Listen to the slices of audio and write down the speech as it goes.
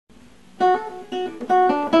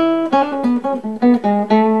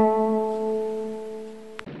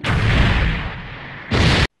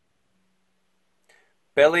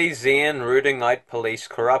Billy Zane rooting out police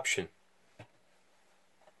corruption.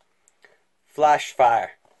 Flash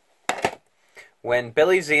fire. When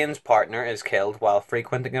Billy Zane's partner is killed while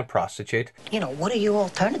frequenting a prostitute... You know, what are your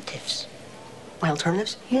alternatives? My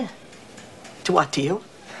alternatives? Yeah. To what, to you?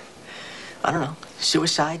 I don't know.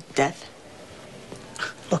 Suicide, death?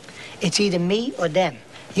 Look, it's either me or them.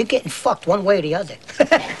 You're getting fucked one way or the other.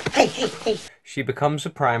 Hey. She becomes a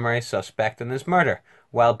primary suspect in his murder,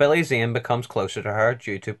 while Billy Zane becomes closer to her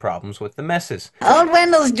due to problems with the missus. Old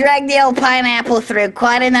Wendell's dragged the old pineapple through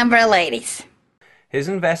quite a number of ladies. His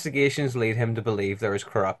investigations lead him to believe there is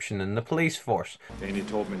corruption in the police force. Danny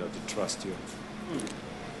told me not to trust you.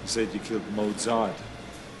 He said you killed Mozart.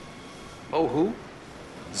 Oh, who?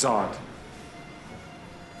 Zard.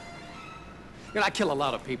 You know, I kill a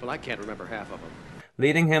lot of people. I can't remember half of them.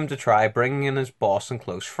 Leading him to try bringing in his boss and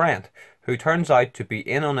close friend, who turns out to be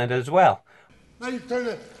in on it as well. Now you turn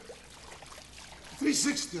a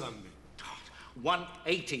 360 on me.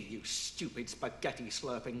 180, you stupid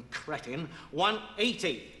spaghetti-slurping cretin.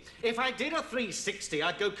 180. If I did a 360,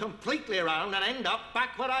 I'd go completely around and end up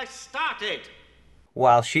back where I started.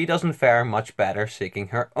 While she doesn't fare much better seeking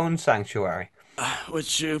her own sanctuary.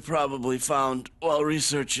 Which you probably found while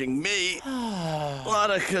researching me. A lot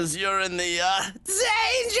of 'cause you're in the,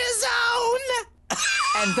 danger zone!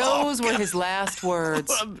 And those were his last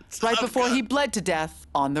words, right before he bled to death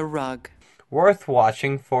on the rug. Worth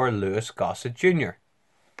watching for Louis Gossett Jr.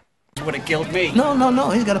 Would have killed me. No,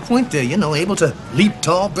 he's got a point there, you know, able to leap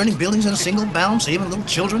tall, burning buildings in a single bound, saving little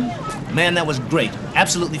children. Man, that was great.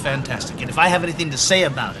 Absolutely fantastic. And if I have anything to say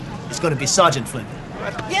about it, it's going to be Sergeant Flynn.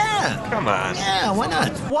 What? Yeah. Come on. Yeah, why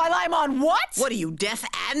not? While I'm on what? What are you, deaf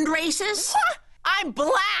and racist? I'm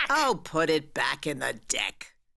black! Oh, put it back in the deck.